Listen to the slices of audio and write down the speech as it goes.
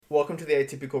Welcome to the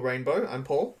Atypical Rainbow. I'm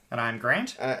Paul. And I'm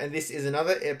Grant. And this is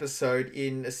another episode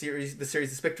in the series The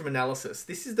Spectrum Analysis.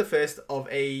 This is the first of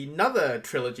another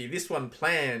trilogy, this one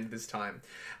planned this time,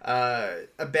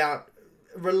 about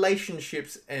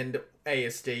relationships and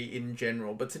ASD in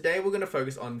general. But today we're going to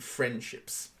focus on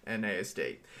friendships and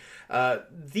ASD.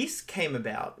 This came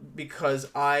about because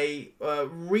I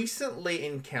recently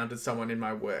encountered someone in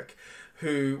my work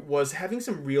who was having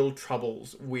some real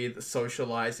troubles with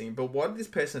socializing. But what this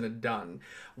person had done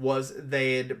was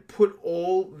they had put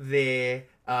all their,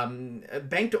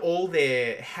 banked all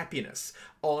their happiness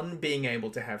on being able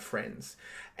to have friends.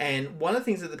 And one of the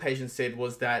things that the patient said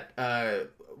was that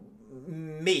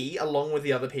me, along with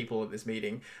the other people at this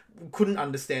meeting, couldn't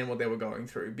understand what they were going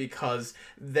through because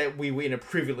that we were in a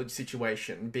privileged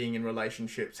situation, being in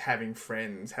relationships, having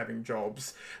friends, having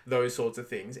jobs, those sorts of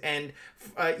things. And,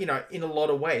 in a lot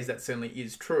of ways, that certainly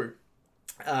is true.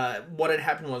 What had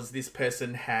happened was this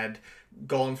person had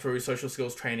gone through social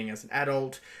skills training as an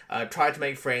adult, tried to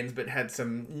make friends, but had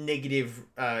some negative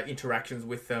interactions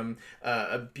with them,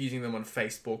 abusing them on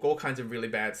Facebook, all kinds of really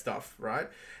bad stuff, right?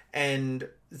 And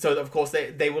so, of course,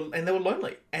 they were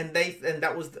lonely, and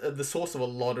that was the source of a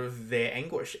lot of their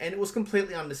anguish, and it was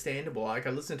completely understandable. Like, I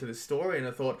listened to this story and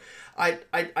I thought,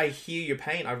 I hear your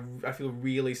pain. I feel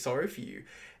really sorry for you,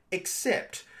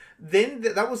 except then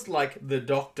that was like the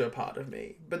doctor part of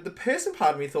me, but the person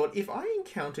part of me thought, if I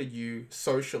encountered you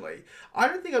socially, I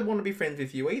don't think I'd want to be friends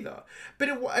with you either. But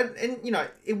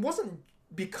it wasn't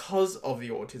because of the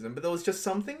autism, but there was just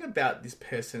something about this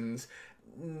person's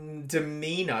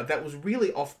demeanor that was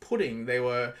really off-putting. They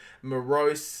were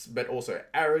morose but also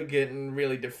arrogant and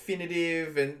really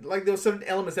definitive, and like there were certain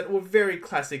elements that were very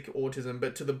classic autism,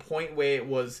 but to the point where it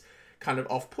was kind of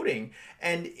off-putting,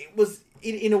 and it was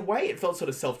in a way it felt sort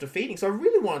of self-defeating. So I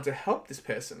really wanted to help this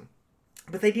person,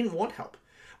 but they didn't want help.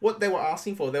 What they were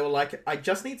asking for, they were like, I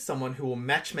just need someone who will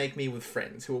matchmake me with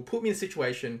friends, who will put me in a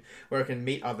situation where I can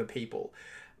meet other people.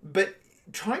 But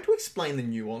trying to explain the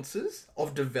nuances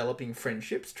of developing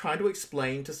friendships, trying to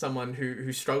explain to someone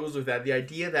who struggles with that, the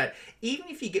idea that even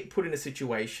if you get put in a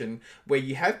situation where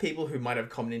you have people who might have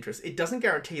common interests, it doesn't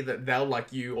guarantee that they'll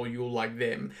like you or you'll like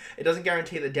them. It doesn't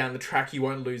guarantee that down the track you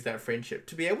won't lose that friendship.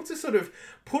 To be able to sort of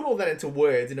put all that into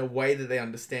words in a way that they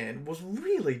understand was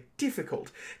really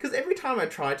difficult. Because every time I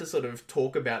tried to sort of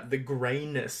talk about the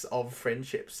greyness of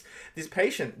friendships, this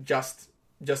patient just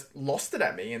lost it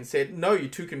at me and said, no, you're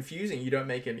too confusing, you don't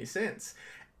make any sense.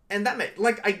 And that made,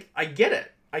 like, I get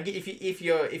it. I get if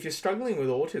you're struggling with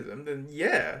autism, then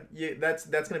that's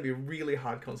going to be a really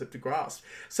hard concept to grasp.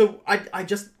 So I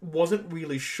just wasn't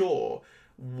really sure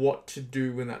what to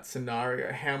do in that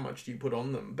scenario. How much do you put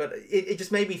on them? But it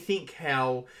just made me think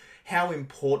how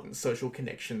important social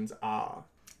connections are.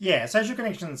 Yeah, social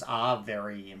connections are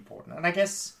very important. And I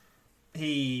guess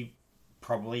he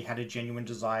probably had a genuine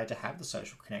desire to have the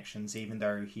social connections, even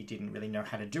though he didn't really know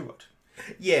how to do it.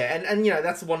 Yeah, and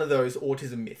that's one of those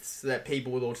autism myths, that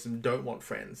people with autism don't want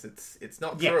friends. It's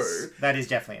not true. Yes, that is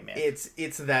definitely a myth.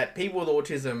 It's that people with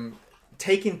autism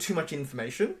take in too much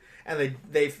information, and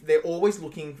they're always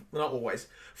looking, not always,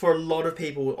 for a lot of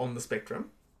people on the spectrum,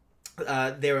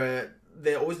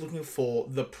 they're always looking for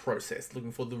the process,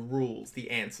 looking for the rules,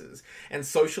 the answers. And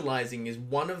socializing is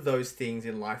one of those things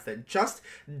in life that just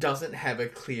doesn't have a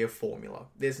clear formula.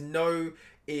 There's no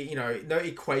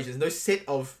equations, no set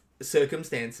of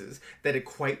circumstances that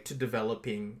equate to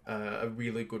developing a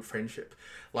really good friendship.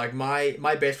 Like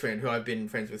my best friend, who I've been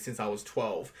friends with since I was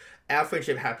 12, our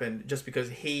friendship happened just because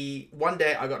one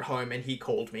day I got home and he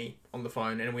called me on the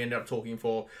phone and we ended up talking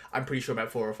for, I'm pretty sure,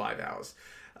 about 4 or 5 hours.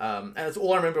 And that's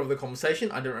all I remember of the conversation.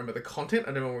 I don't remember the content.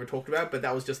 I don't know what we talked about, but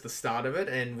that was just the start of it,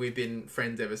 and we've been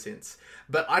friends ever since.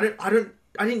 But I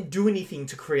didn't do anything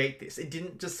to create this. It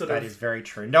didn't just sort of... That is very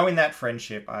true. Knowing that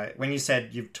friendship, when you said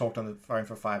you've talked on the phone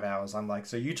for 5 hours, I'm like,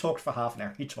 so you talked for half an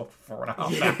hour, he talked for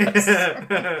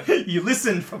 4.5 hours. You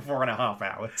listened for 4.5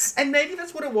 hours. And maybe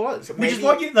that's what it was. Which is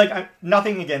what you...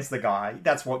 nothing against the guy.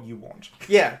 That's what you want.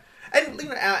 Yeah. And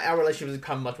our relationship has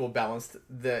become much more balanced.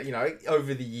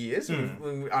 Over the years,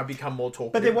 I've become more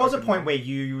talkative. But there was a point where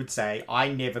you would say, "I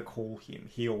never call him;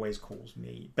 he always calls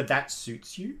me." But that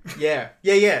suits you. Yeah,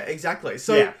 exactly.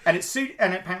 So and it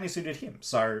apparently suited him,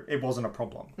 so it wasn't a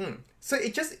problem. So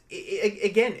it just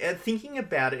again thinking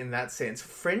about it in that sense,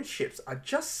 friendships are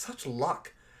just such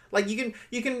luck. Like you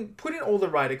can put in all the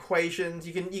right equations.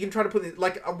 You can try to put in,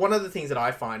 like, one of the things that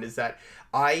I find is that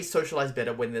I socialize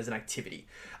better when there's an activity.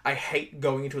 I hate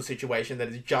going into a situation that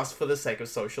is just for the sake of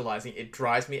socializing. It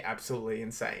drives me absolutely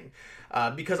insane.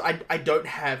 Because I don't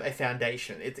have a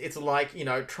foundation. It's like,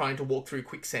 trying to walk through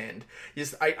quicksand.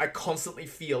 I constantly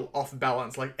feel off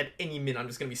balance. Like, at any minute, I'm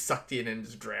just going to be sucked in and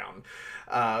just drown.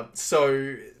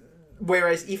 So,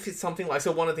 whereas if it's something like...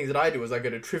 So, one of the things that I do is I go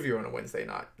to trivia on a Wednesday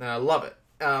night. And I love it.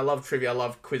 I love trivia. I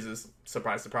love quizzes.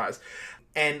 Surprise, surprise.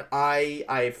 And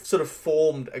I've sort of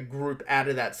formed a group out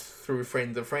of that through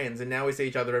friends of friends, and now we see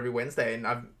each other every Wednesday, and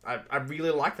I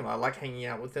really like them. I like hanging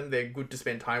out with them. They're good to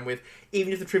spend time with,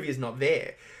 even if the trivia is not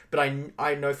there. But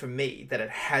I know for me that it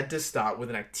had to start with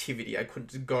an activity. I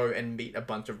couldn't just go and meet a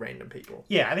bunch of random people.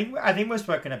 Yeah, I think we've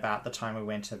spoken about the time we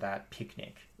went to that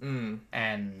picnic,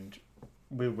 and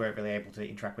we weren't really able to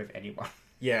interact with anyone.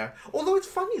 Yeah. Although it's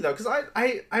funny, though, because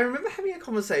I remember having a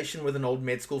conversation with an old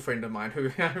med school friend of mine who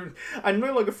I'm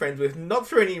no longer friends with, not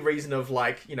for any reason of,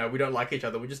 like, we don't like each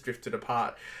other, we just drifted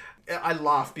apart. I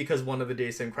laugh because one of the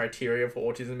DSM criteria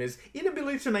for autism is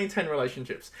inability to maintain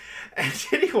relationships. And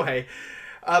anyway...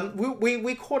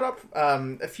 we caught up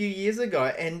a few years ago,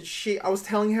 and I was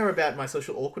telling her about my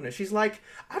social awkwardness. She's like,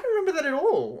 I don't remember that at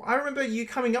all. I remember you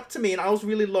coming up to me and I was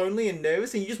really lonely and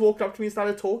nervous, and you just walked up to me and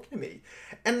started talking to me.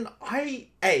 And I,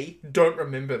 A, don't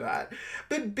remember that,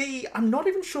 but B, I'm not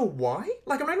even sure why.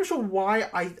 Like, I'm not even sure why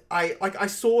I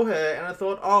saw her and I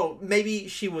thought, oh, maybe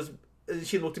she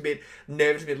looked a bit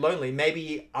nervous, a bit lonely.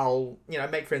 Maybe I'll,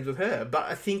 make friends with her. But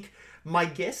I think... my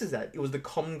guess is that it was the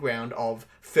common ground of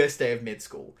first day of med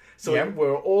school. So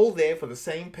we're all there for the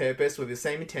same purpose, with the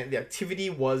same intent. The activity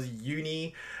was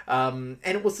uni, and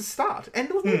it was the start. And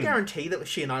there was no guarantee that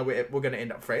she and I were going to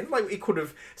end up friends. Like, it could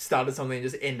have started something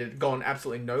and just gone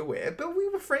absolutely nowhere. But we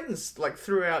were friends, like,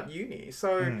 throughout uni.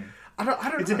 So, I don't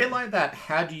know. It's a bit like that,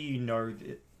 how do you know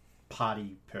the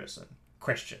party person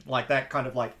question. Like, that kind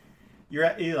of, like, you're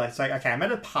like, okay, I'm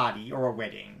at a party or a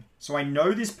wedding. So I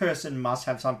know this person must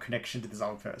have some connection to this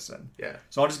other person. Yeah.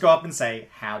 So I'll just go up and say,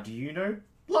 how do you know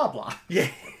blah, blah? Yeah.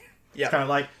 Yeah. It's kind of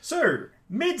like, so,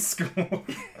 mid-school.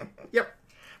 Yep.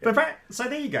 But so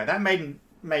there you go. That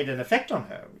made an effect on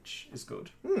her, which is good.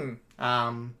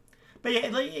 But yeah,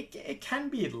 it can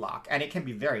be luck, and it can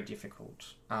be very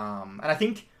difficult. And I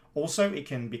think also it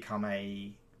can become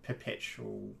a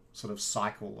perpetual sort of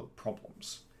cycle of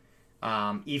problems.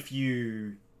 If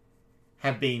you...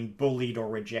 have been bullied or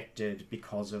rejected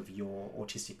because of your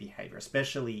autistic behavior,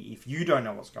 especially if you don't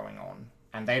know what's going on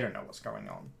and they don't know what's going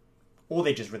on, or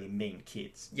they're just really mean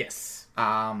kids. Yes.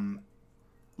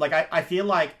 I feel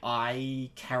like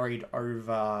I carried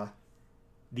over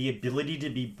the ability to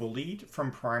be bullied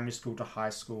from primary school to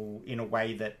high school in a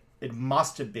way that it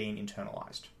must have been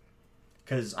internalized.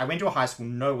 Because I went to a high school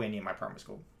nowhere near my primary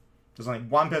school. There's only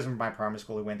one person from my primary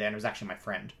school who went there, and it was actually my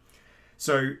friend.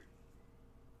 So...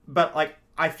 but, like,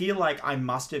 I feel like I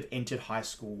must have entered high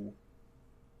school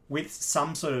with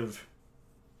some sort of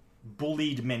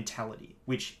bullied mentality,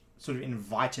 which sort of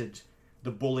invited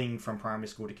the bullying from primary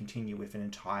school to continue with an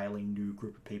entirely new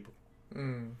group of people.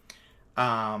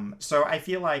 So I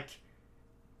feel like,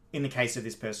 in the case of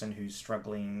this person who's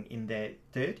struggling in their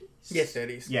 30s? Yeah,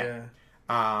 30s. Yeah.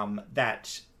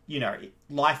 That,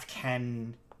 life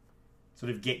can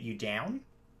sort of get you down.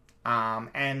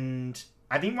 And...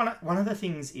 I think one of the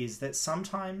things is that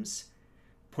sometimes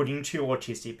putting two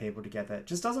autistic people together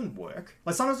just doesn't work.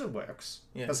 Like, sometimes it works,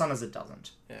 but sometimes it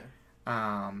doesn't. Yeah.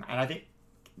 And I think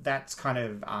that's kind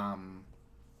of...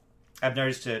 I've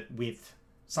noticed it with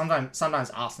sometimes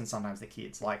us and sometimes the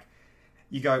kids. Like,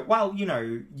 you go, well,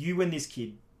 you and this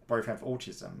kid both have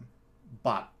autism,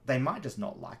 but they might just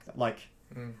not like that. Like,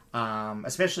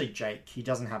 especially Jake, he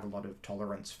doesn't have a lot of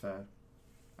tolerance for...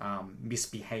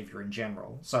 misbehavior in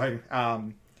general. So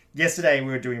yesterday we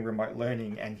were doing remote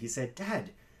learning, and he said, Dad,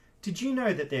 did you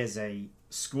know that there's a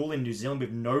school in New Zealand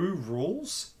with no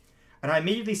rules? And I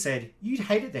immediately said, you'd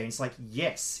hate it there. And he's like,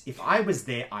 yes, if I was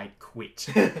there, I'd quit.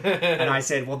 And I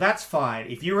said, well, that's fine.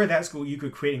 If you were at that school, you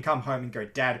could quit and come home and go,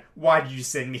 Dad, why did you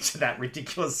send me to that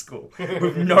ridiculous school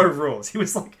with no rules? He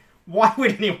was like, why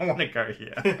would anyone want to go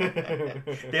here?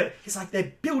 He's like,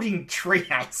 they're building tree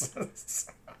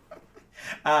houses.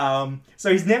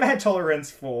 So he's never had tolerance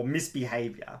for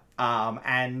misbehavior.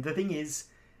 And the thing is,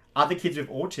 other kids with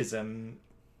autism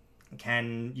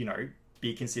can,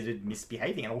 be considered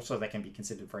misbehaving, and also they can be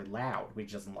considered very loud,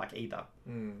 which he doesn't like either.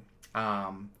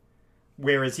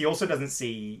 Whereas he also doesn't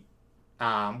see,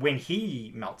 when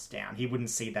he melts down, he wouldn't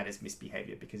see that as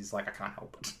misbehavior because he's like, I can't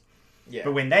help it. Yeah.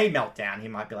 But when they melt down, he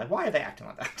might be like, why are they acting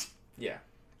like that? Yeah.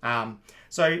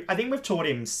 So I think we've taught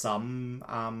him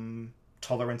some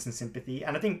tolerance and sympathy,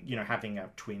 and I think having a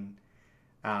twin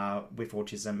with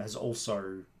autism has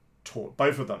also taught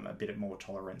both of them a bit more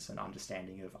tolerance and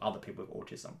understanding of other people with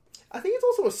autism. I think it's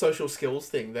also a social skills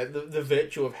thing, that the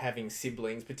virtue of having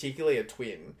siblings, particularly a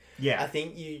twin. Yeah. I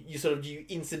think you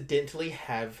incidentally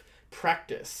have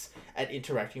practice at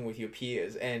interacting with your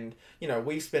peers, and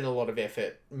we've spent a lot of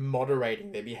effort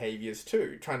moderating their behaviors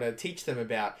too, trying to teach them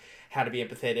about how to be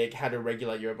empathetic, how to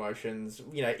regulate your emotions,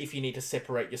 if you need to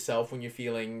separate yourself when you're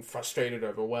feeling frustrated,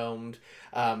 overwhelmed,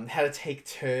 how to take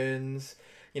turns.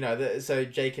 So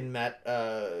Jake and Matt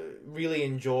really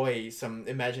enjoy some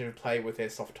imaginative play with their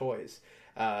soft toys.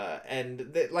 And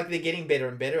they're getting better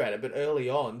and better at it. But early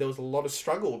on, there was a lot of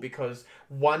struggle because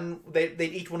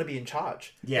they each want to be in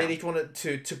charge. Yeah. They each wanted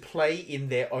to play in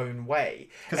their own way.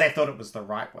 Because they thought it was the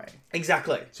right way.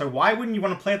 Exactly. So why wouldn't you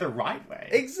want to play the right way?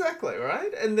 Exactly,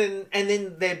 right? And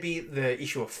then there'd be the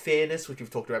issue of fairness, which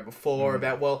we've talked about before,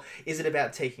 about, well, is it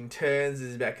about taking turns?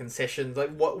 Is it about concessions?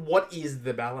 Like, what is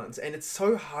the balance? And it's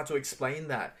so hard to explain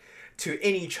that to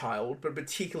any child, but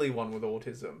particularly one with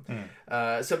autism.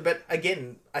 But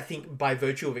again, I think by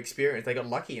virtue of experience, they got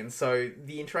lucky. And so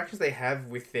the interactions they have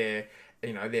with their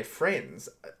friends,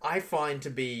 I find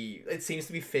it seems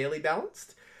to be fairly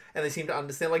balanced. And they seem to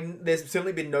understand, like, there's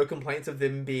certainly been no complaints of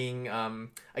them being,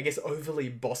 I guess, overly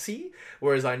bossy.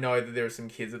 Whereas I know that there are some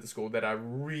kids at the school that are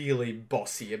really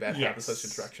bossy about how the social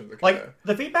interactions occur. Like,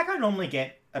 the feedback I normally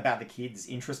get about the kids,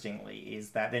 interestingly,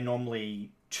 is that they're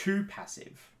normally too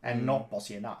passive and not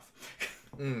bossy enough.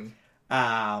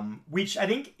 Which I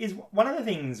think is one of the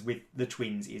things with the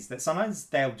twins is that sometimes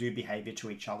they'll do behaviour to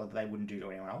each other that they wouldn't do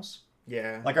to anyone else.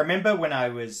 Yeah. Like, I remember when I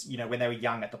was, when they were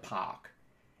young at the park,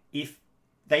 if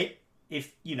they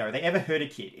ever hurt a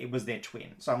kid, it was their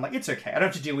twin. So I'm like, it's okay. I don't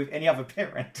have to deal with any other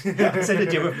parent. I just have to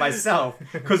deal with myself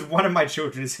because one of my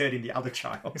children is hurting the other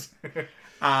child.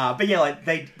 But yeah, like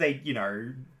they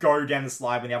go down the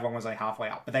slide when the other one was like halfway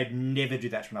up, but they'd never do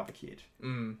that to another kid.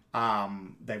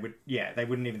 They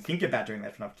wouldn't even think about doing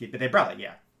that to another kid, but their brother,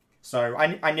 yeah. So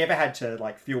I never had to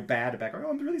like feel bad about going, oh,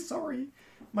 I'm really sorry.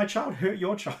 My child hurt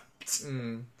your child.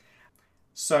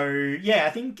 So yeah,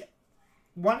 I think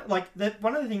one of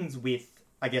the things with,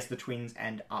 I guess, the twins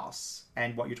and us,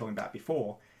 and what you're talking about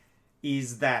before,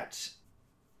 is that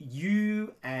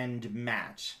you and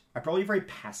Matt are probably very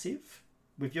passive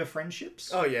with your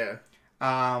friendships. Oh yeah.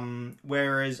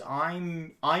 Whereas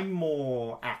I'm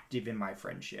more active in my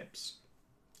friendships,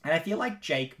 and I feel like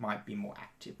Jake might be more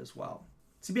active as well.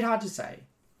 It's a bit hard to say,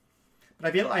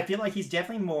 but I feel like he's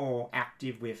definitely more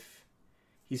active with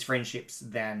his friendships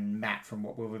than Matt, from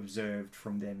what we've observed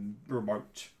from them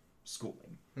remote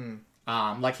schooling.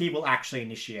 Like, he will actually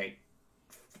initiate,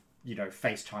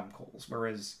 FaceTime calls,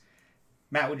 whereas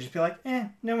Matt would just be like,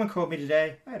 no one called me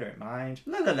today. I don't mind.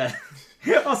 La la la.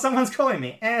 Oh, someone's calling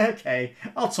me. Okay,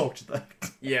 I'll talk to them.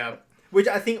 Yeah. Which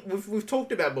I think we've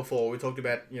talked about before. We talked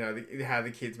about, how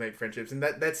the kids make friendships, and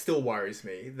that still worries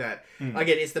me. That,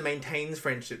 again, it's the maintains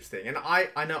friendships thing. And I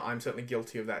know I'm certainly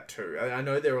guilty of that too. I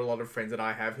know there are a lot of friends that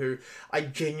I have who I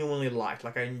genuinely like.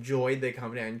 Like, I enjoyed their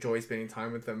company. I enjoy spending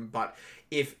time with them. But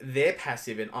if they're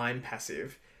passive and I'm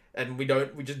passive, and we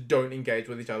just don't engage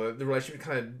with each other, the relationship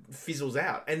kind of fizzles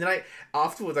out. And then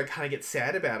afterwards I kind of get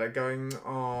sad about it, going,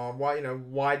 oh,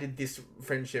 why did this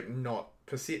friendship not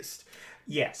persist?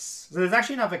 Yes. So there's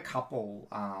actually another couple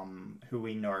who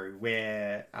we know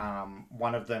where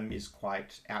one of them is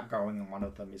quite outgoing and one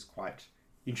of them is quite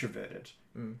introverted.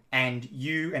 And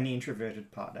you and the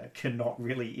introverted partner cannot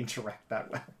really interact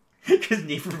that well because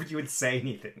neither of you would say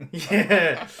anything.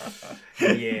 Yeah.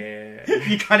 Yeah.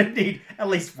 You kind of need at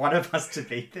least one of us to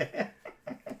be there.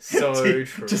 So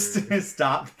true. Just to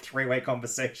start the three-way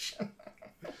conversation.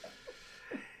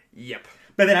 Yep.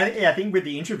 But then I think with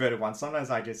the introverted one,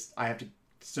 sometimes I have to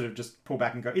sort of just pull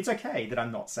back and go, it's okay that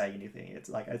I'm not saying anything.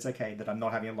 It's okay that I'm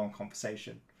not having a long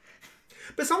conversation.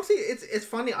 But sometimes it's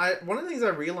funny. One of the things I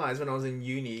realized when I was in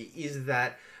uni is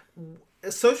that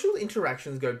social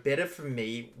interactions go better for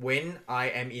me when I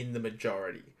am in the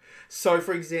majority. So,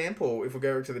 for example, if we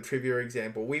go to the trivia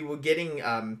example, we were getting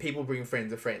people bring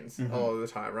friends of friends a lot of the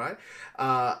time, right?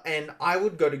 And I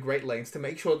would go to great lengths to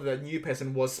make sure that a new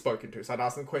person was spoken to. So I'd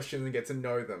ask them questions and get to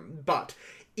know them. But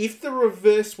if the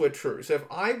reverse were true, so if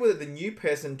I were the new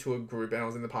person to a group and I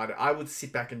was in the party, I would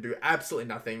sit back and do absolutely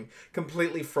nothing,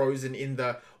 completely frozen in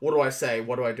the, what do I say,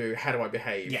 what do I do, how do I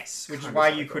behave? Yes, which is why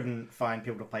you couldn't find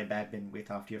people to play badminton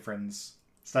with after your friends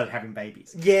started having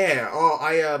babies. Yeah. Oh,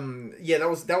 yeah, that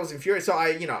was infuriating. So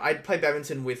I'd play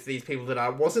badminton with these people that I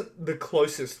wasn't the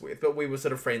closest with, but we were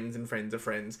sort of friends and friends of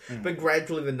friends. But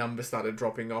gradually the numbers started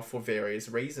dropping off for various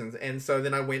reasons. And so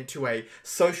then I went to a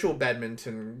social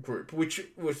badminton group, which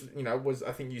was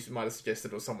I think you might have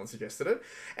suggested or someone suggested it.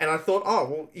 And I thought, oh,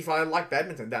 well, if I like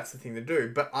badminton, that's the thing to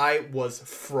do. But I was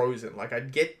frozen. Like,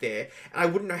 I'd get there and I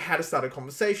wouldn't know how to start a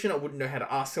conversation. I wouldn't know how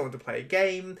to ask someone to play a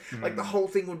game. Like, the whole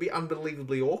thing would be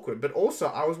unbelievably awkward. But also,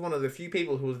 I was one of the few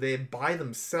people who was there by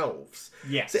themselves.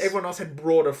 Yes. So everyone else had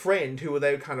brought a friend who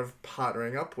they were kind of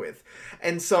partnering up with.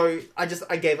 And so I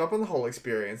gave up on the whole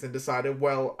experience and decided,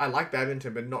 well, I like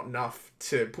badminton, but not enough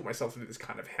to put myself through this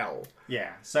kind of hell.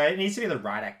 Yeah. So it needs to be the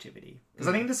right activity. Because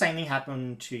I think the same thing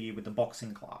happened to you with the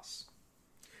boxing class.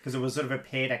 Because it was sort of a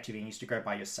paired activity and you used to go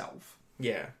by yourself.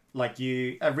 Yeah. Like,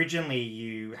 originally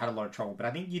you had a lot of trouble, but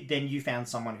I think you found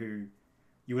someone who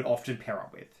you would often pair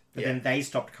up with. But then they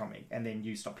stopped coming, and then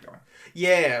you stopped going.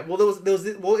 Yeah, well, it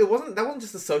wasn't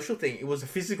just a social thing. It was a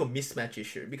physical mismatch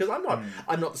issue because I'm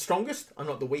not the strongest, I'm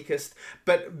not the weakest,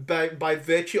 but by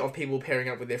virtue of people pairing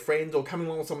up with their friends or coming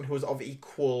along with someone who was of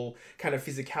equal kind of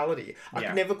physicality, I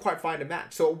could never quite find a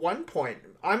match. So at one point,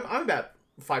 I'm about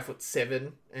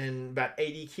 5'7" and about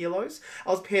 80 kilos. I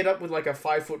was paired up with like a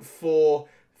 5'4",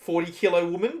 40-kilo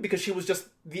woman because she was just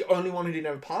the only one who didn't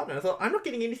have a partner. I thought, I'm not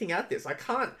getting anything out of this. I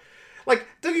can't. Like,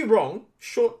 don't get me wrong,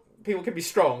 short people can be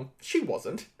strong. She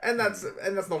wasn't, and that's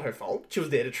not her fault. She was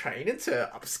there to train and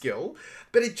to upskill,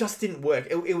 but it just didn't work.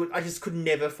 I just could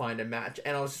never find a match,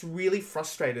 and I was just really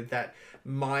frustrated that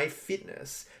my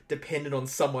fitness depended on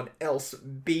someone else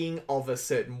being of a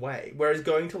certain way. Whereas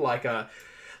going to like a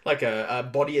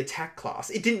body attack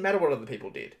class, it didn't matter what other people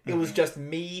did. It was just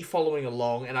me following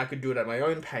along, and I could do it at my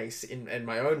own pace in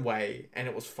my own way, and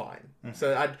it was fine.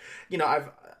 So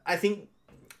I think.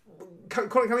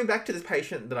 Coming back to this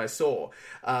patient that I saw,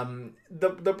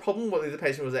 the problem with the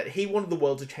patient was that he wanted the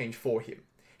world to change for him.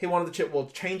 He wanted the world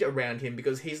to change around him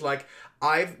because he's like,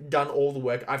 I've done all the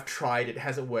work, I've tried, it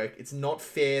hasn't worked. It's not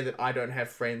fair that I don't have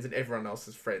friends and everyone else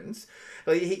has friends.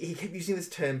 Like, he kept using this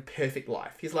term, perfect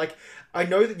life. He's like, I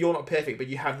know that you're not perfect, but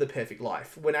you have the perfect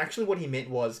life. When actually what he meant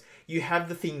was, you have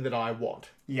the thing that I want.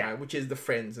 Yeah, which is the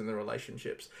friends and the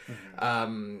relationships.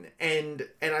 And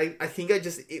I think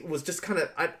it was just kind of,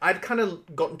 I'd kind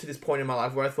of gotten to this point in my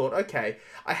life where I thought, okay,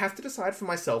 I have to decide for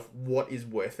myself what is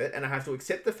worth it, and I have to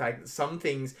accept the fact that some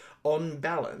things, on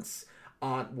balance,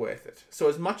 aren't worth it. So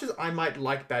as much as I might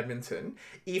like badminton,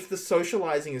 if the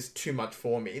socializing is too much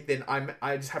for me, then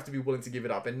I just have to be willing to give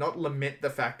it up and not lament the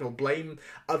fact or blame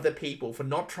other people for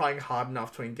not trying hard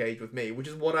enough to engage with me, which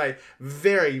is what I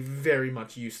very, very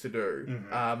much used to do.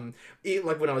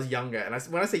 Like when I was younger, and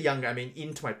when I say younger, I mean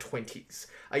into my 20s.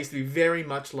 I used to be very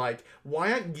much like,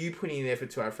 why aren't you putting in effort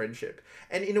to our friendship?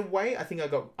 And in a way, I think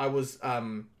I was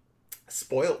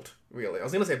spoiled, really. I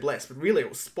was going to say blessed, but really it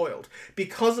was spoiled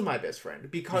because of my best friend,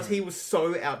 because he was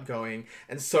so outgoing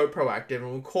and so proactive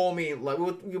and would call me, like,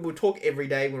 we would talk every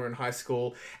day when we were in high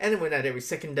school, and then we went out every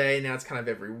second day. Now it's kind of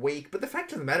every week, but the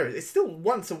fact of the matter is it's still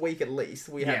once a week at least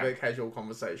we have a casual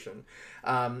conversation,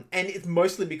 and it's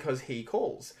mostly because he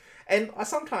calls, and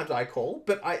sometimes I call,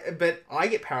 but I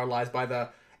get paralyzed by the,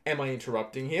 am I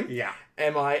interrupting him? Yeah.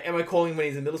 Am I calling when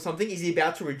he's in the middle of something? Is he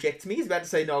about to reject me? He's about to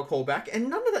say, no, I'll call back. And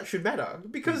none of that should matter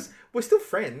because we're still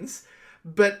friends,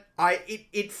 but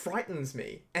it frightens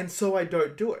me. And so I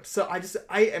don't do it. So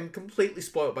I am completely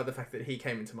spoiled by the fact that he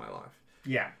came into my life.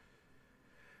 Yeah.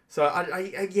 So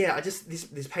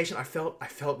this patient, I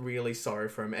felt really sorry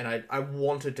for him, and I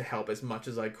wanted to help as much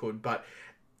as I could, but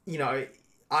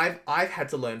I've had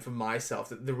to learn for myself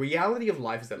that the reality of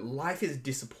life is that life is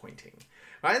disappointing.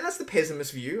 Right? And that's the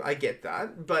pessimist view, I get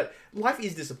that, but life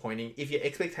is disappointing if your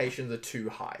expectations are too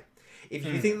high. If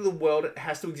you think that the world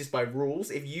has to exist by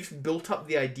rules, if you've built up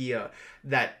the idea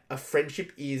that a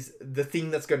friendship is the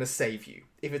thing that's going to save you,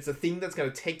 if it's the thing that's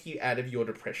going to take you out of your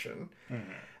depression,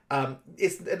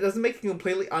 it doesn't make it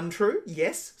completely untrue.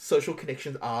 Yes, social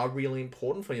connections are really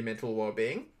important for your mental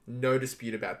well-being. No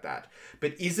dispute about that.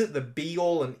 But is it the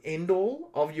be-all and end-all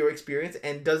of your experience?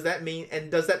 And does that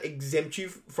exempt you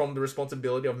from the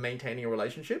responsibility of maintaining a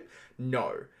relationship?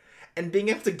 No. And being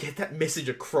able to get that message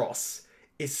across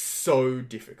is so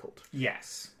difficult.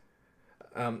 Yes.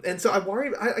 And so I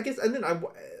worried, I guess, and then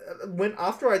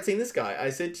after I'd seen this guy, I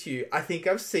said to you, I think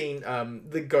I've seen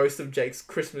the ghost of Jake's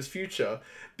Christmas future,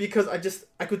 because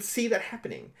I could see that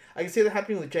happening. I could see that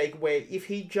happening with Jake, where if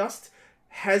he just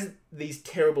has these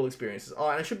terrible experiences. Oh,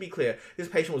 and I should be clear, this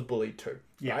patient was bullied too.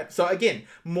 Yeah. Right? So again,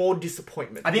 more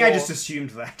disappointment. I think I just assumed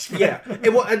that. Yeah.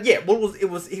 It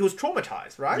was he was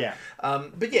traumatized, right? Yeah.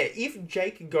 But yeah, if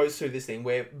Jake goes through this thing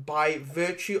where by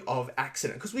virtue of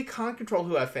accident, because we can't control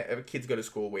who our kids go to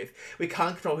school with, we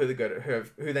can't control who they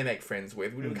who they make friends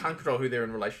with, we can't control who they're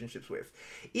in relationships with.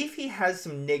 If he has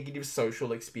some negative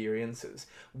social experiences,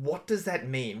 what does that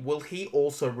mean? Will he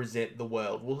also resent the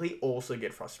world? Will he also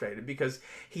get frustrated because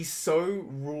he's so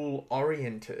rule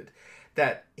oriented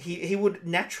that he would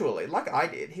naturally, like I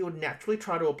did, he would naturally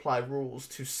try to apply rules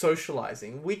to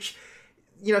socializing, which,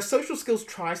 you know, social skills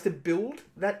tries to build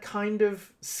that kind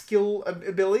of skill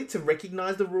ability to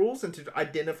recognize the rules and to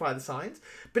identify the signs,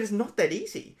 but it's not that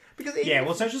easy. Because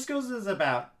social skills is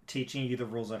about teaching you the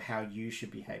rules of how you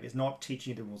should behave. It's not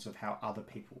teaching you the rules of how other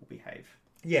people will behave.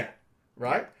 Yeah,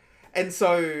 right? Yeah. And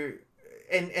so,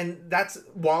 and that's,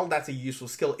 while that's a useful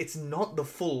skill, it's not the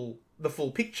full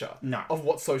picture of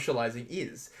what socializing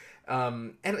is.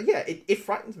 And yeah, it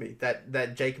frightens me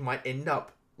that Jake might end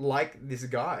up like this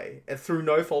guy through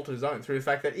no fault of his own, through the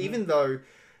fact that even though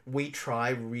we try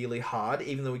really hard,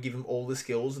 even though we give him all the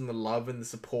skills and the love and the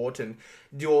support and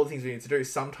do all the things we need to do,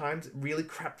 sometimes really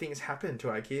crap things happen to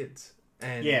our kids.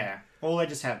 And or they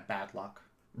just have bad luck.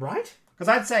 Right? Because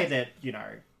I'd say that, you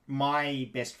know, my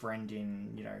best friend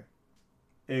in, you know,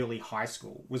 early high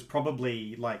school was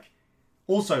probably like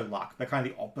also luck, but kind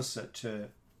of the opposite to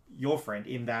your friend,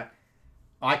 in that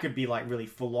I could be like really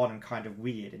full on and kind of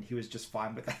weird, and he was just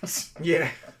fine with that.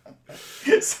 Yeah.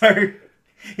 So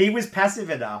he was passive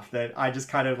enough that I just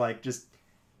kind of like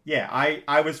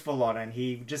I was full on, and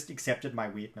he just accepted my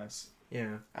weirdness.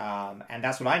 Yeah. And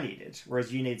that's what I needed.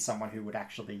 Whereas you need someone who would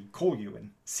actually call you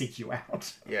and seek you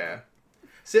out. Yeah.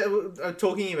 So,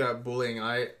 talking about bullying,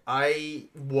 I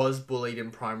was bullied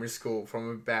in primary school from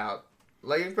about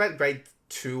grade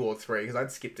 2 or 3, because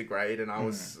I'd skipped a grade and I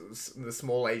was the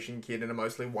small Asian kid in a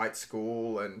mostly white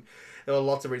school, and there were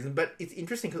lots of reasons. But it's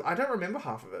interesting because I don't remember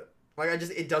half of it. Like, it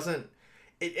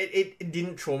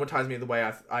didn't traumatize me the way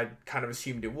I kind of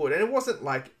assumed it would. And it wasn't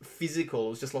like physical, it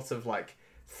was just lots of like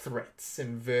threats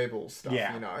and verbal stuff,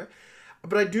 you know.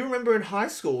 But I do remember in high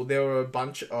school there were a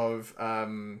bunch of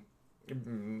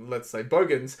let's say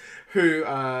bogans who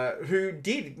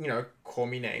did, you know, call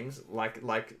me names like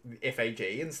FAG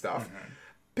and stuff,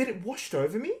 but it washed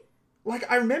over me. Like,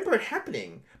 I remember it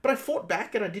happening, but I fought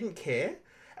back and I didn't care.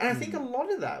 And I think a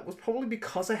lot of that was probably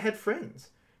because I had friends,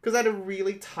 because I had a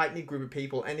really tight-knit group of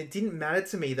people, and it didn't matter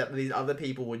to me that these other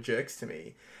people were jerks to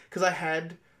me, because I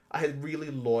had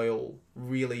really loyal,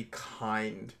 really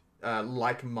kind,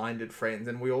 like-minded friends,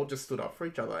 and we all just stood up for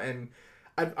each other. And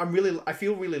I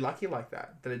feel really lucky like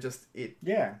that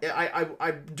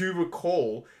I do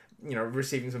recall, you know,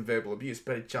 receiving some verbal abuse,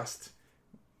 but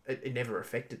it never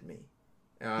affected me.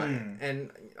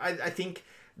 And I think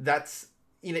that's,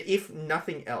 you know, if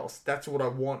nothing else, that's what I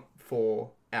want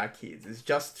for our kids, is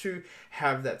just to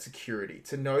have that security,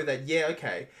 to know that, yeah,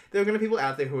 okay, there are going to be people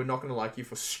out there who are not going to like you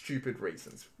for stupid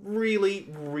reasons, really,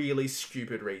 really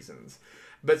stupid reasons.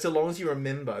 But so long as you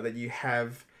remember that you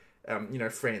have, you know,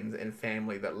 friends and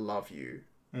family that love you,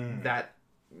 that,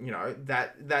 you know,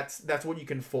 that's what you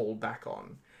can fall back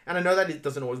on. And I know that it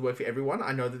doesn't always work for everyone.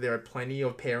 I know that there are plenty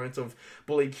of parents of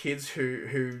bullied kids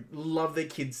who love their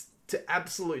kids to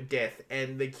absolute death,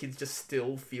 and the kids just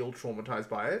still feel traumatized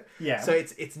by it. Yeah. So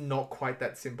it's not quite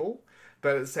that simple.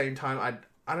 But at the same time,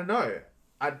 I don't know.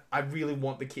 I really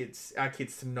want our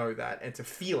kids to know that and to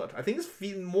feel it. I think it's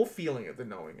more feeling it than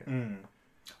knowing it.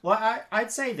 Well,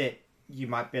 I'd say that you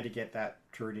might better get that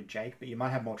through to Jake, but you might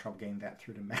have more trouble getting that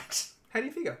through to Matt. How do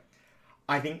you figure?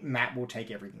 I think Matt will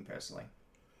take everything personally.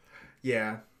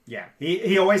 Yeah. Yeah.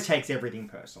 He always takes everything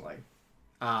personally.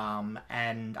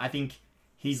 And I think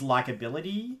his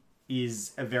likability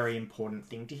is a very important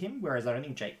thing to him, whereas I don't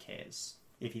think Jake cares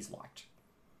if he's liked.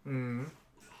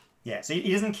 Yeah, so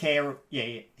he doesn't care.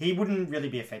 Yeah, he wouldn't really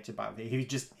be affected by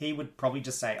it. He would probably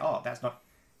just say, "Oh, that's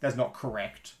not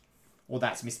correct," or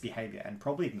 "That's misbehavior," and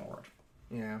probably ignore it.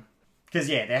 Yeah. Because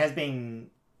there has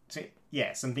been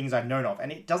some things I've known of,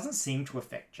 and it doesn't seem to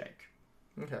affect Jake.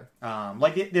 Okay.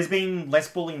 There's been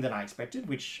less bullying than I expected,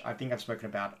 which I think I've spoken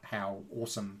about how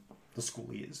awesome the school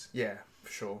is. Yeah,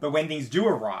 for sure. But when things do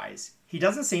arise, he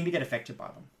doesn't seem to get affected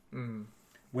by them.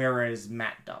 Whereas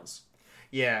Matt does.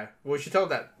 Yeah. Well, we should tell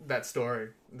that story.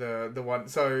 The one.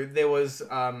 So there was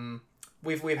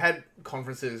we've had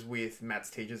conferences with Matt's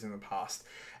teachers in the past,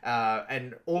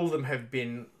 and all of them have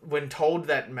been, when told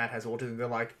that Matt has autism, they're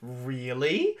like,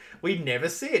 really? We'd never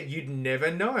see it. You'd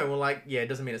never know. And we're like, yeah, it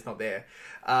doesn't mean it's not there.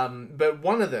 But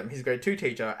one of them, his grade 2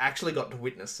 teacher, actually got to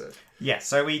witness it. Yeah,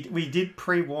 so we did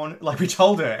pre-warn, like we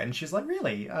told her, and she's like,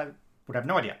 really? I would have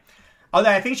no idea.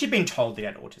 Although I think she'd been told he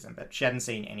had autism, but she hadn't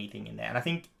seen anything in there. And I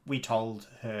think we told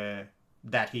her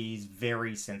that he's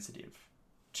very sensitive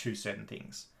to certain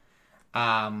things.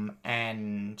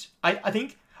 And I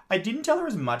think I didn't tell her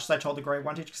as much as I told the grade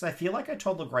 1 teacher, because I feel like I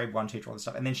told the grade 1 teacher all this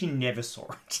stuff, and then she never saw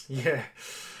it. Yeah.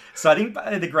 So I think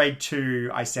by the grade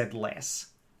 2, I said less,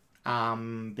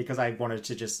 because I wanted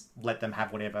to just let them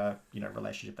have whatever,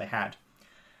 relationship they had.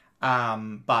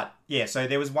 But yeah, so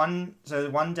there was one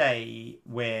day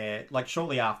where, like,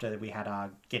 shortly after we had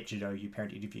our Get to Know You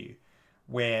parent interview,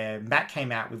 where Matt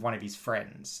came out with one of his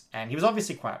friends, and he was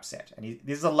obviously quite upset. And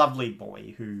this is a lovely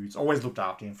boy who's always looked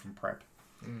after him from prep.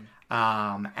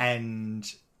 And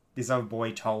this other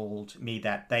boy told me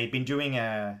that they'd been doing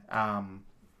a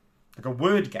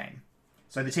word game.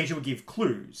 So the teacher would give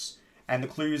clues, and the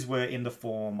clues were in the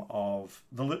form of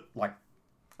I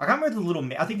can't remember the little...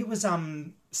 I think it was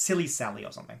Silly Sally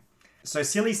or something. So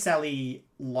Silly Sally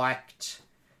liked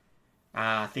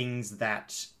things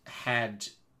that had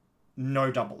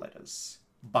no double letters,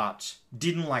 but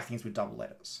didn't like things with double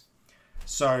letters.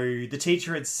 So the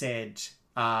teacher had said,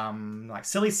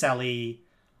 Silly Sally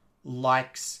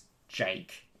likes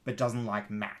Jake, but doesn't like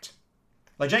Matt.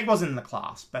 Like, Jake wasn't in the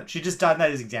class, but she just done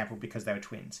that as an example because they were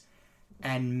twins.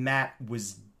 And Matt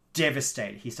was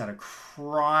devastated. He started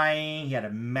crying. He had a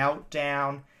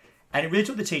meltdown. And it really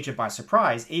took the teacher by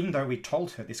surprise, even though we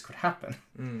told her this could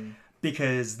happen.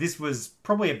 Because this was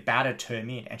probably about a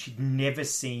term in, and she'd never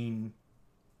seen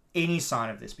any sign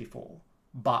of this before.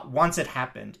 But once it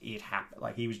happened, it happened.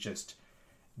 Like, he was just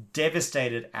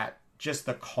devastated at just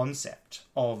the concept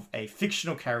of a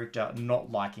fictional character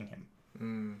not liking him.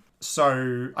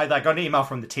 So I got an email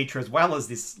from the teacher, as well as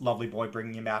this lovely boy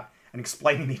bringing him out and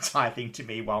explaining the entire thing to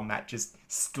me while Matt just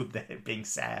stood there being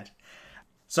sad.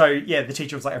 So yeah, the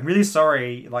teacher was like, I'm really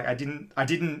sorry. Like, I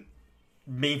didn't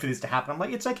mean for this to happen. I'm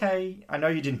like, it's okay. I know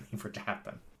you didn't mean for it to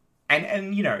happen. And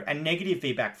and negative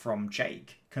feedback from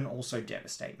Jake can also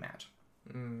devastate Matt.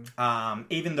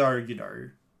 Even though,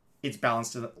 it's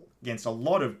balanced against a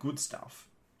lot of good stuff,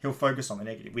 he'll focus on the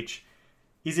negative, which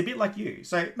is a bit like you.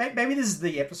 So maybe this is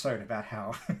the episode about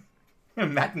how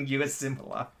Matt and you are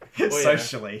similar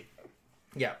socially.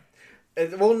 Yeah.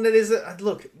 Well, there's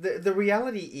look, the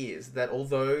reality is that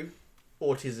although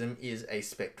autism is a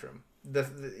spectrum, the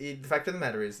fact of the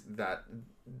matter is that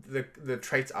the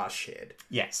traits are shared.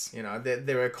 Yes.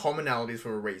 There are commonalities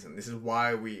for a reason. This is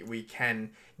why we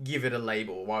can give it a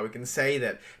label, why we can say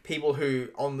that people who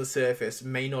on the surface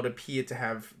may not appear to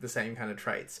have the same kind of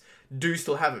traits do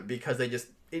still have it, because they just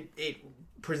it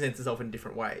presents itself in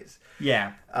different ways.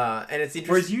 Yeah. And it's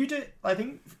interesting. Whereas I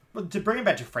think, to bring it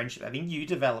back to friendship, I think you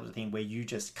developed a thing where you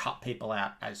just cut people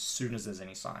out as soon as there's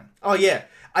any sign. Oh yeah,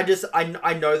 I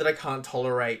know that I can't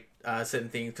tolerate certain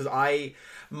things, because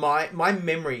my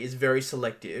memory is very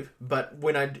selective. But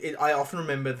when I often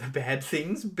remember the bad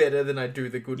things better than I do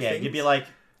the good things. Yeah, you'd be like,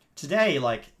 today,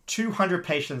 200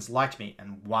 patients liked me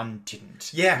and one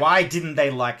didn't. Yeah, why didn't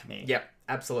they like me? Yep.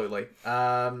 Absolutely.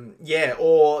 Yeah,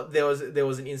 or there was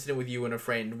an incident with you and a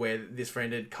friend where this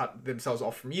friend had cut themselves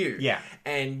off from you. Yeah.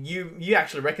 And you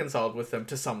actually reconciled with them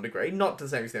to some degree, not to the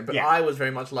same extent, but I was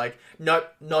very much like,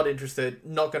 nope, not interested,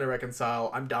 not going to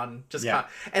reconcile, I'm done, just cut.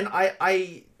 And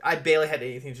I barely had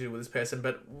anything to do with this person,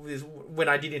 but when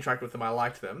I did interact with them, I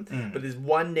liked them. But there's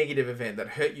one negative event that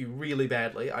hurt you really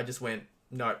badly. I just went,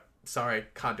 no, sorry,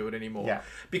 can't do it anymore. Yeah.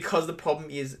 Because the problem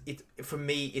is, for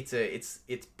me, it's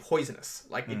poisonous.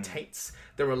 Like, it taints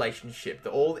the relationship.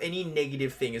 Any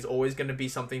negative thing is always going to be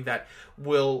something that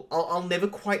I'll never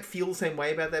quite feel the same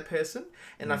way about that person.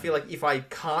 And I feel like if I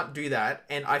can't do that,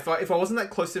 and if I wasn't that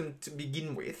close to them to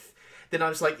begin with, then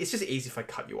I'm just like, it's just easy if I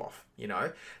cut you off,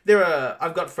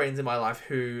 I've got friends in my life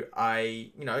who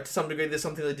to some degree, there's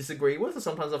something I disagree with, or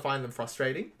sometimes I find them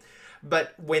frustrating.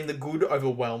 But when the good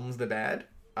overwhelms the bad,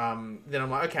 then I'm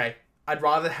like, okay, I'd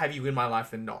rather have you in my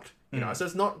life than not. So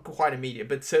it's not quite immediate,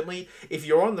 but certainly if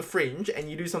you're on the fringe and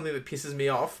you do something that pisses me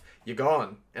off, you're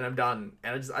gone and I'm done.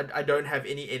 And I don't have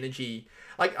any energy.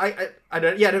 Like, I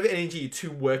don't have energy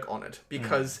to work on it,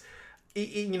 because,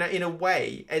 in a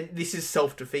way, and this is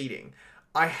self-defeating,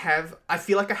 I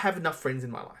feel like I have enough friends in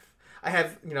my life. I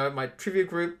have, my trivia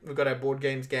group, we've got our board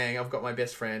games gang, I've got my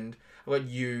best friend, I've got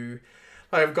you.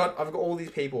 Like, I've got all these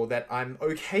people that I'm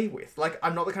okay with. Like,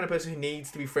 I'm not the kind of person who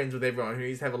needs to be friends with everyone, who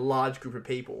needs to have a large group of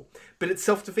people. But it's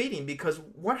self-defeating, because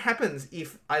what happens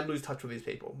if I lose touch with these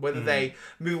people? Whether they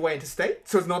move away into state,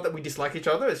 so it's not that we dislike each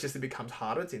other, it's just it becomes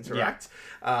harder to interact.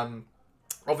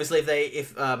 Obviously,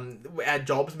 if our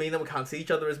jobs mean that we can't see each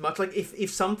other as much, like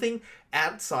if something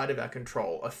outside of our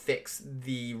control affects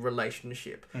the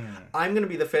relationship, I'm going to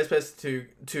be the first person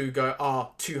to go, oh,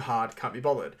 too hard, can't be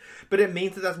bothered. But it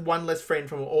means that that's one less friend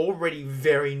from an already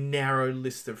very narrow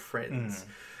list of friends.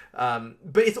 But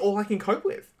it's all I can cope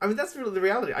with. I mean, that's really the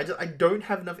reality. I don't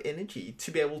have enough energy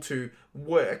to be able to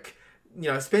work,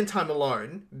 spend time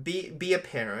alone, be a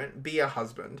parent, be a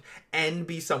husband, and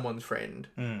be someone's friend,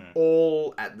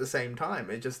 all at the same time.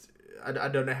 I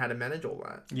don't know how to manage all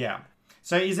that. Yeah.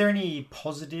 So is there any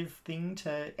positive thing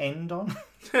to end on?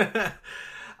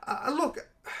 Look...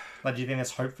 Like, do you think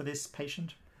there's hope for this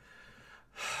patient?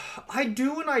 I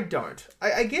do and I don't.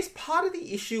 I guess part of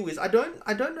the issue is I don't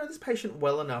know this patient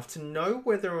well enough to know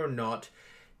whether or not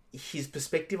his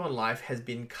perspective on life has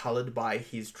been coloured by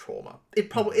his trauma.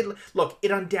 It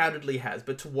undoubtedly has,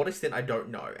 but to what extent I don't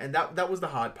know. And that was the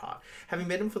hard part. Having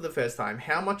met him for the first time,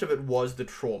 how much of it was the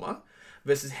trauma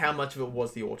versus how much of it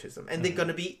was the autism. And they're going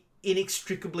to be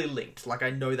inextricably linked. Like, I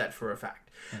know that for a fact.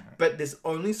 But there's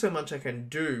only so much I can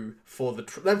do for the...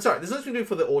 there's nothing I can do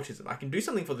for the autism. I can do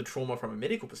something for the trauma from a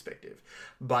medical perspective.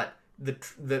 But the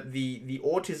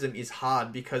autism is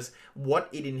hard because what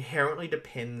it inherently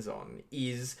depends on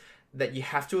is that you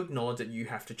have to acknowledge that you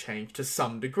have to change to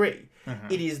some degree.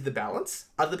 It is the balance.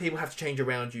 Other people have to change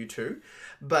around you too.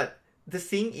 But the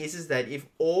thing is that if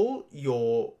all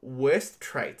your worst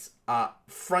traits are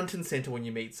front and center when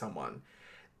you meet someone,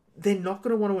 they're not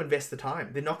going to want to invest the time.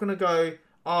 They're not going to go,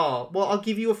 oh, well, I'll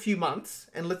give you a few months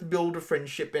and let's build a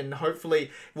friendship, and hopefully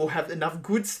we'll have enough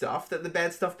good stuff that the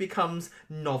bad stuff becomes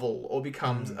novel or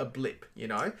becomes a blip,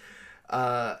 and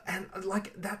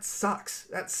like, that sucks.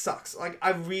 Like, I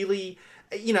really,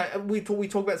 we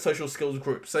talk about social skills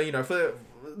groups. So,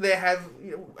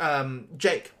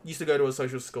 Jake used to go to a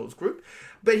social skills group,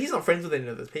 but he's not friends with any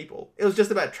of those people. It was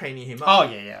just about training him up. Oh,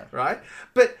 yeah. Right?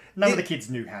 But none of the kids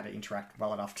knew how to interact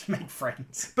well enough to make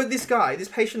friends. But this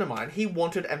patient of mine, he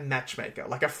wanted a matchmaker,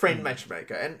 like a friend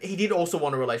matchmaker. And he did also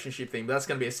want a relationship thing, but that's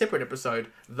going to be a separate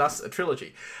episode, thus a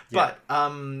trilogy. Yeah.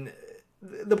 But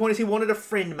the point is, he wanted a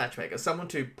friend matchmaker, someone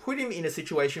to put him in a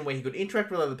situation where he could interact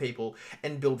with other people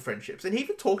and build friendships. And he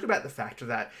even talked about the fact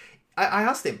that, I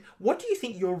asked him, what do you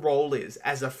think your role is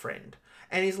as a friend?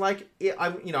 And he's like,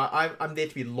 I'm there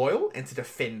to be loyal and to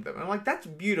defend them. And I'm like, that's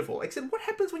beautiful. Except what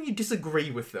happens when you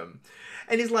disagree with them?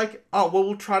 And he's like, oh, well,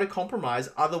 we'll try to compromise.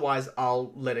 Otherwise,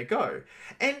 I'll let it go.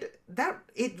 And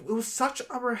it was such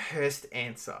a rehearsed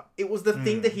answer. It was the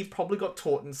thing that he probably got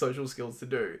taught in social skills to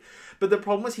do. But the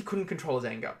problem was he couldn't control his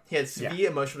anger. He had severe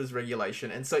emotional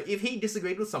dysregulation. And so if he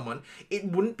disagreed with someone, it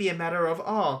wouldn't be a matter of,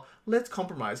 oh, let's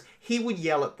compromise. He would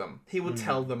yell at them. He would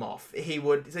tell them off. He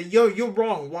would say, yo, you're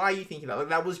wrong. Why are you thinking that? Like,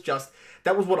 that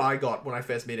was what I got when I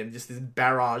first met him. Just this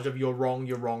barrage of you're wrong,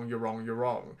 you're wrong, you're wrong, you're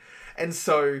wrong. And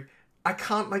so I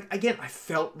can't, I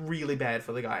felt really bad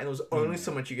for the guy, and there was only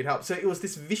so much you could help. So it was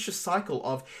this vicious cycle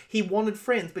of he wanted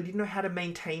friends, but didn't know how to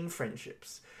maintain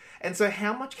friendships. And so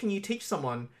how much can you teach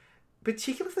someone,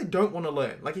 particularly if they don't want to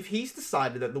learn? Like, if he's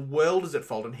decided that the world is at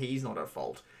fault and he's not at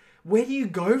fault, where do you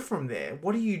go from there?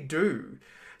 What do you do?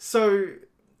 So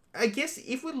I guess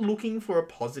if we're looking for a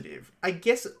positive, I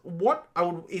guess what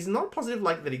is not positive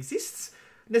like that exists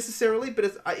necessarily, but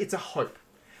it's a hope.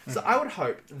 So I would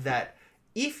hope that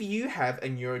if you have a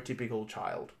neurotypical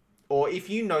child, or if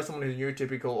you know someone who's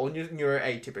neurotypical or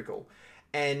neuroatypical,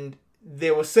 and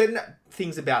there were certain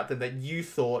things about them that you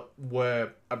thought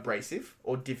were abrasive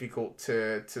or difficult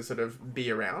to sort of be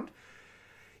around,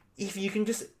 if you can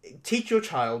just teach your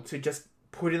child to just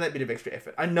put in that bit of extra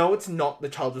effort. I know it's not the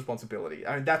child's responsibility.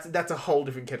 I mean, that's a whole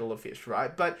different kettle of fish,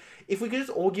 right? But if we could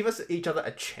just all give each other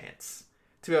a chance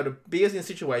to be able to be in a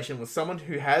situation with someone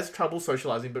who has trouble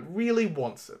socializing but really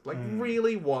wants it,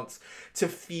 really wants to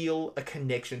feel a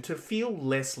connection, to feel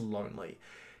less lonely,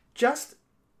 just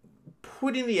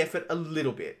put in the effort a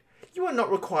little bit. You are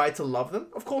not required to love them.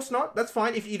 Of course not. That's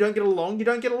fine. If you don't get along, you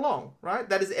don't get along, right?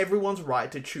 That is everyone's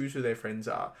right to choose who their friends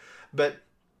are. But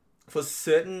for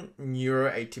certain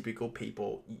neuroatypical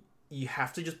people, you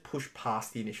have to just push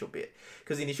past the initial bit.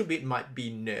 Because the initial bit might be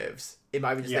nerves. It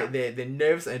might be just they're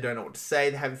nervous and they don't know what to say.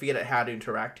 They haven't figured out how to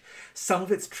interact. Some of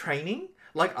it's training.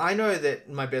 Like, I know that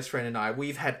my best friend and I,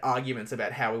 we've had arguments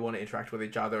about how we want to interact with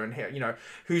each other and how,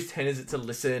 whose turn is it to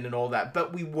listen and all that.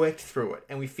 But we worked through it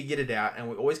and we figured it out, and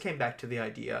we always came back to the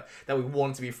idea that we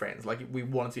wanted to be friends. Like, we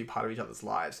wanted to be part of each other's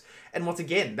lives. And once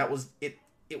again, that was it.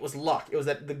 It was luck. It was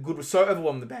that the good was so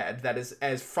overwhelmed the bad that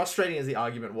as frustrating as the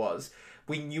argument was,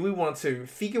 we knew we wanted to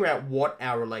figure out what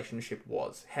our relationship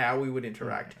was, how we would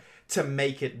interact to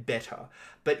make it better.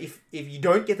 But if you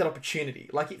don't get that opportunity,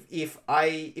 like if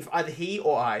either he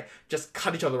or I just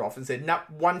cut each other off and said, "Nah,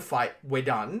 one fight, we're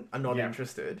done. I'm not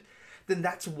interested," then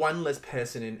that's one less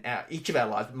person in each of our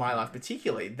lives, my life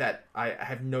particularly, that I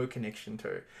have no connection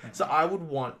to. So I would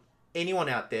want anyone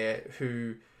out there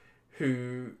who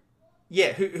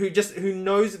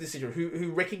knows this issue,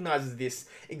 who recognizes this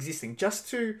existing, just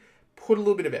to put a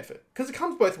little bit of effort, because it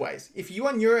comes both ways. If you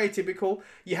are neuroatypical,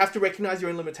 you have to recognize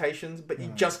your own limitations, but you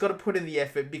just got to put in the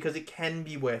effort, because it can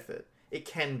be worth it. It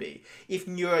can be. If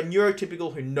you're a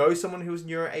neurotypical who knows someone who's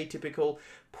neuroatypical,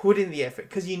 put in the effort,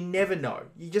 because you never know.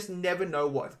 You just never know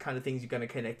what kind of things you're going to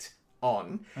connect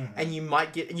on, and you're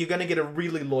going to get a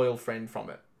really loyal friend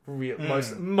from it.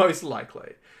 Most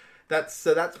likely. That's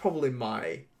probably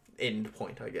my end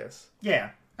point, I guess.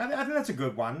 Yeah, I think that's a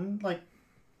good one. Like,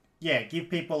 yeah, give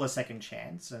people a second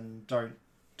chance, and don't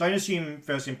assume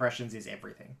first impressions is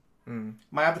everything.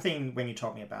 My other thing when you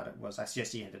told me about it was I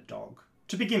suggested you had a dog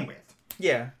to begin with.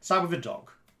 Yeah. Start with a dog.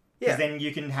 Because then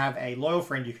you can have a loyal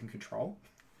friend you can control.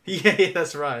 Yeah,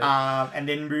 that's right. And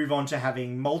then move on to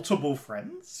having multiple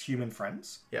friends, human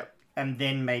friends. Yep. And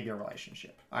then maybe a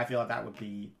relationship. I feel like that would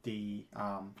be the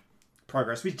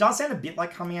progress, which does sound a bit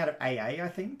like coming out of AA, I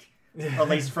think. At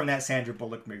least from that Sandra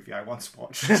Bullock movie I once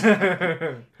watched.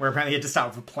 Where apparently you had to start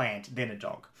with a plant, then a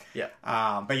dog. Yeah.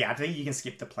 But yeah, I think you can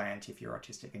skip the plant if you're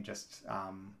autistic and just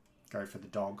go for the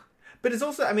dog. But it's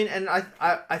also, I mean, and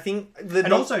I think...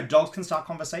 also, dogs can start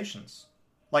conversations.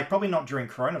 Like, probably not during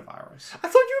coronavirus. I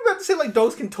thought you were about to say, like,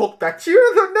 dogs can talk back to you.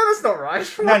 I thought, no, that's not right.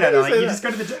 No. Like, you just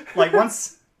go to the... Like,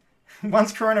 once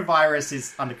coronavirus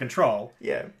is under control...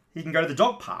 Yeah. You can go to the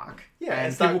dog park. Yeah.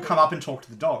 And people come up and talk to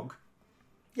the dog.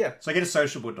 Yeah. So I get a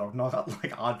sociable dog, not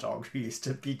like our dog who used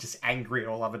to be just angry at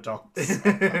all other dogs.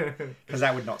 Because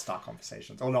that would not start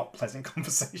conversations, or not pleasant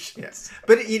conversations. Yes.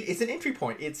 But it's an entry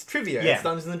point. It's trivia. Yeah. It's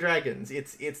Dungeons and Dragons.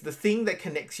 It's the thing that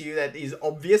connects you, that is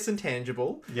obvious and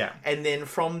tangible. Yeah. And then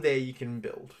from there you can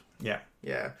build. Yeah.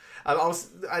 Yeah.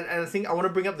 I think I want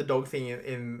to bring up the dog thing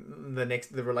in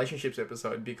the relationships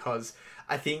episode, because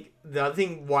I think the other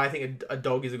thing why I think a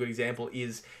dog is a good example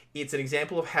is it's an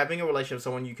example of having a relationship with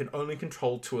someone you can only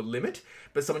control to a limit,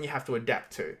 but someone you have to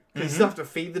adapt to. Because you still have to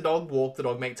feed the dog, walk the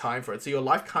dog, make time for it. So your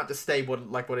life can't just stay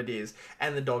what it is,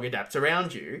 and the dog adapts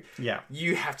around you. Yeah.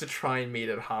 You have to try and meet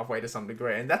it halfway to some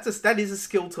degree. And that is a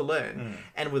skill to learn.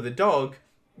 And with a dog,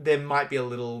 there might be a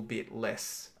little bit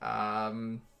less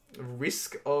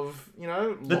risk of,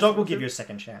 the dog will give you a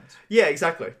second chance. Yeah,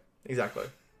 exactly.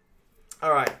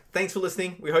 All right. Thanks for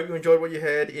listening. We hope you enjoyed what you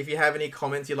heard. If you have any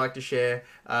comments you'd like to share,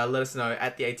 let us know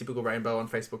at The Atypical Rainbow on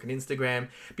Facebook and Instagram.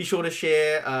 Be sure to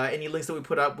share any links that we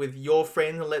put up with your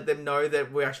friends and let them know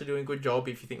that we're actually doing a good job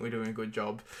if you think we're doing a good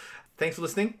job. Thanks for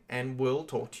listening, and we'll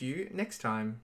talk to you next time.